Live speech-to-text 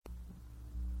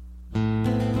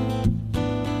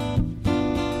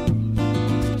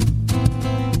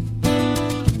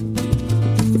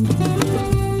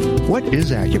What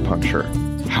is acupuncture?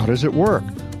 How does it work?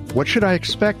 What should I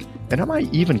expect? And am I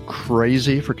even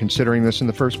crazy for considering this in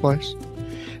the first place?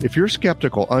 If you're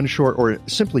skeptical, unsure, or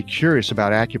simply curious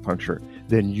about acupuncture,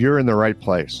 then you're in the right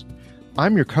place.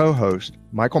 I'm your co-host,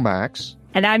 Michael Max.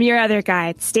 And I'm your other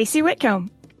guide, Stacy Whitcomb.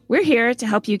 We're here to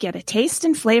help you get a taste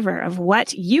and flavor of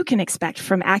what you can expect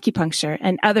from acupuncture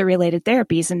and other related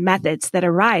therapies and methods that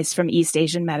arise from East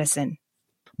Asian medicine.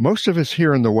 Most of us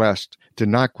here in the West did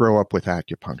not grow up with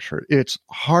acupuncture. It's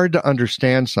hard to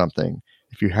understand something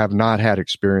if you have not had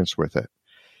experience with it.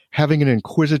 Having an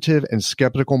inquisitive and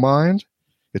skeptical mind,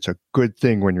 it's a good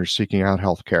thing when you're seeking out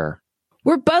healthcare.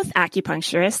 We're both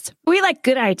acupuncturists. We like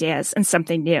good ideas and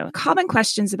something new. Common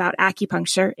questions about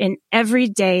acupuncture in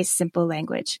everyday simple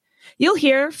language. You'll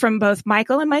hear from both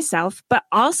Michael and myself, but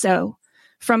also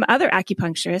from other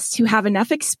acupuncturists who have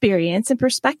enough experience and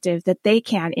perspective that they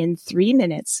can, in 3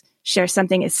 minutes, share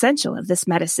something essential of this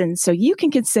medicine so you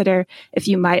can consider if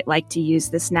you might like to use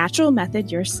this natural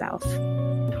method yourself.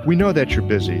 We know that you're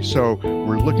busy, so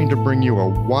we're looking to bring you a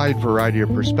wide variety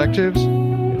of perspectives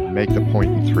and make the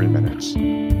point in 3 minutes.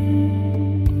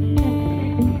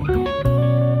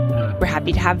 We're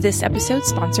happy to have this episode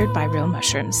sponsored by Real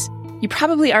Mushrooms. You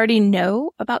probably already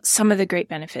know about some of the great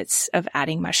benefits of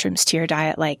adding mushrooms to your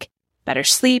diet, like better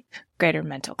sleep, greater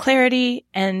mental clarity,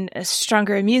 and a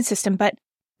stronger immune system, but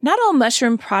not all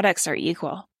mushroom products are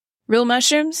equal. Real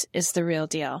Mushrooms is the real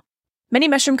deal. Many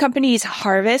mushroom companies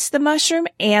harvest the mushroom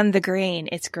and the grain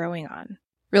it's growing on.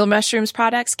 Real Mushrooms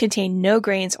products contain no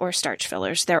grains or starch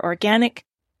fillers. They're organic,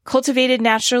 cultivated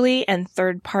naturally, and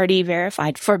third-party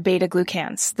verified for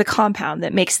beta-glucans, the compound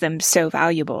that makes them so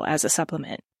valuable as a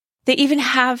supplement. They even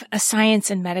have a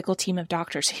science and medical team of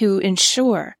doctors who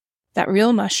ensure that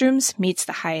Real Mushrooms meets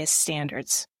the highest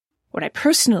standards. What I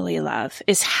personally love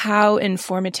is how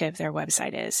informative their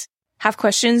website is. Have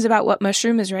questions about what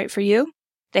mushroom is right for you?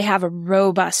 They have a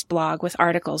robust blog with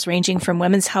articles ranging from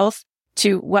women's health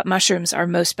to what mushrooms are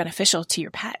most beneficial to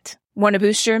your pet. Want to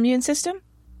boost your immune system?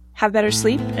 Have better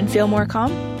sleep and feel more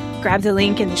calm? Grab the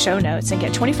link in the show notes and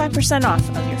get 25% off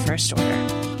of your first order.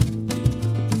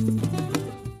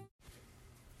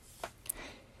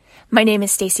 My name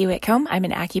is Stacy Whitcomb. I'm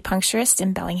an acupuncturist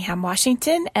in Bellingham,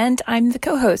 Washington, and I'm the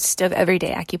co-host of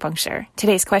Everyday Acupuncture.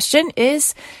 Today's question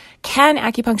is, can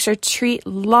acupuncture treat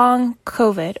long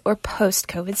COVID or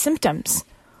post-COVID symptoms?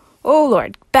 Oh,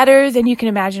 Lord. Better than you can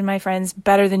imagine, my friends.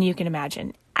 Better than you can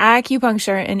imagine.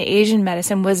 Acupuncture in Asian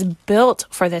medicine was built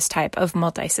for this type of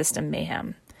multi-system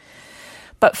mayhem.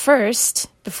 But first,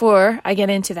 before I get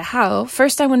into the how,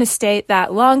 first I want to state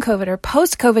that long COVID or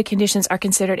post-COVID conditions are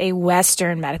considered a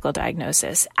Western medical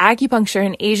diagnosis. Acupuncture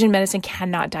in Asian medicine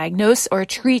cannot diagnose or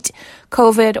treat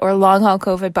COVID or long-haul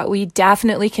COVID, but we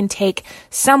definitely can take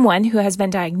someone who has been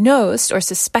diagnosed or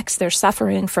suspects they're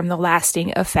suffering from the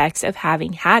lasting effects of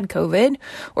having had COVID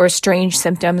or strange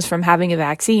symptoms from having a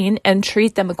vaccine and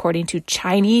treat them according to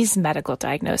Chinese medical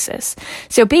diagnosis.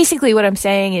 So basically what I'm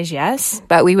saying is yes,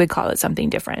 but we would call it something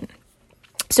different.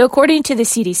 So according to the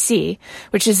CDC,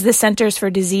 which is the Centers for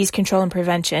Disease Control and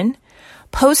Prevention,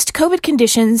 post-COVID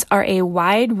conditions are a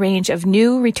wide range of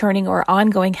new, returning, or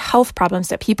ongoing health problems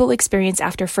that people experience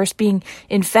after first being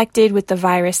infected with the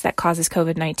virus that causes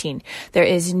COVID-19. There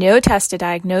is no test to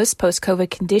diagnose post-COVID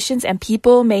conditions, and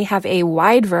people may have a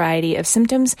wide variety of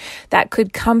symptoms that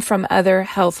could come from other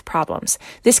health problems.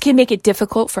 This can make it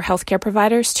difficult for healthcare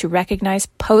providers to recognize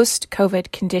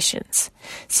post-COVID conditions.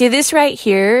 See, this right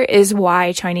here is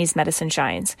why Chinese medicine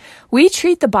shines. We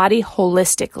treat the body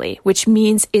holistically, which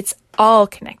means it's all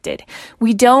connected.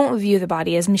 We don't view the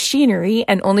body as machinery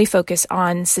and only focus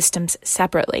on systems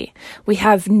separately. We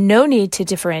have no need to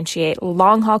differentiate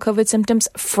long-haul COVID symptoms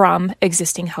from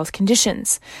existing health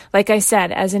conditions. Like I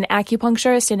said, as an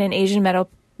acupuncturist and an Asian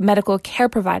medical care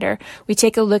provider, we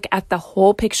take a look at the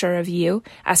whole picture of you,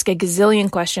 ask a gazillion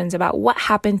questions about what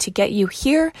happened to get you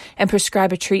here, and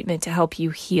prescribe a treatment to help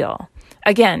you heal.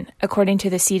 Again, according to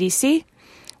the CDC,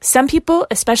 some people,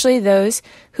 especially those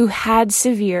who had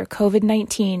severe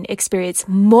COVID-19, experience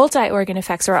multi-organ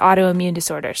effects or autoimmune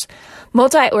disorders.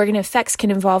 Multi-organ effects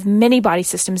can involve many body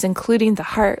systems, including the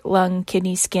heart, lung,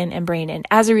 kidney, skin, and brain. And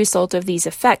as a result of these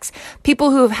effects,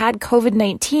 people who have had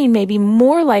COVID-19 may be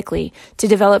more likely to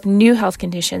develop new health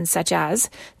conditions such as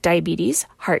diabetes,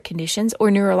 heart conditions, or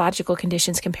neurological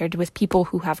conditions compared with people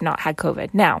who have not had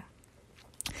COVID. Now,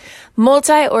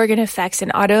 Multi-organ effects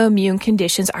and autoimmune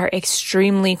conditions are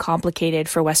extremely complicated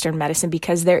for Western medicine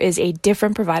because there is a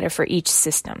different provider for each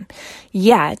system.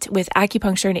 Yet, with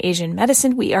acupuncture and Asian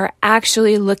medicine, we are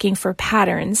actually looking for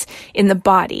patterns in the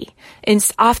body, and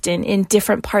often in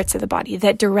different parts of the body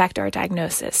that direct our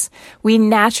diagnosis. We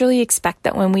naturally expect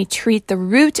that when we treat the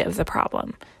root of the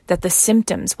problem, that the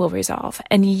symptoms will resolve.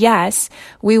 And yes,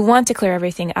 we want to clear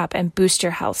everything up and boost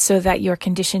your health so that your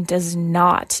condition does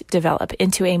not develop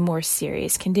into a more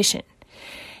serious condition.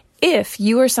 If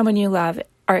you or someone you love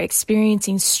are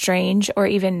experiencing strange or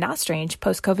even not strange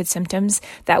post-COVID symptoms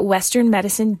that Western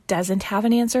medicine doesn't have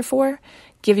an answer for,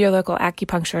 give your local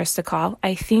acupuncturist a call.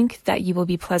 I think that you will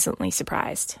be pleasantly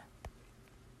surprised.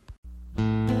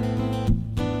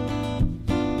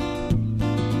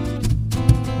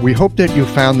 We hope that you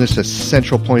found this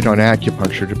essential point on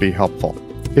acupuncture to be helpful.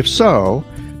 If so,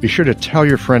 be sure to tell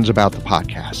your friends about the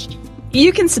podcast.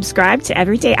 You can subscribe to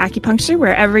Everyday Acupuncture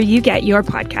wherever you get your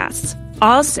podcasts.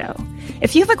 Also,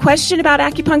 if you have a question about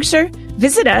acupuncture,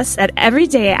 visit us at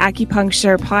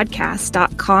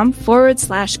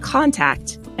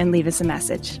everydayacupuncturepodcast.com/contact and leave us a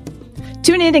message.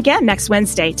 Tune in again next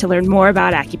Wednesday to learn more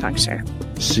about acupuncture.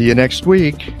 See you next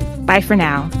week. Bye for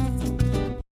now.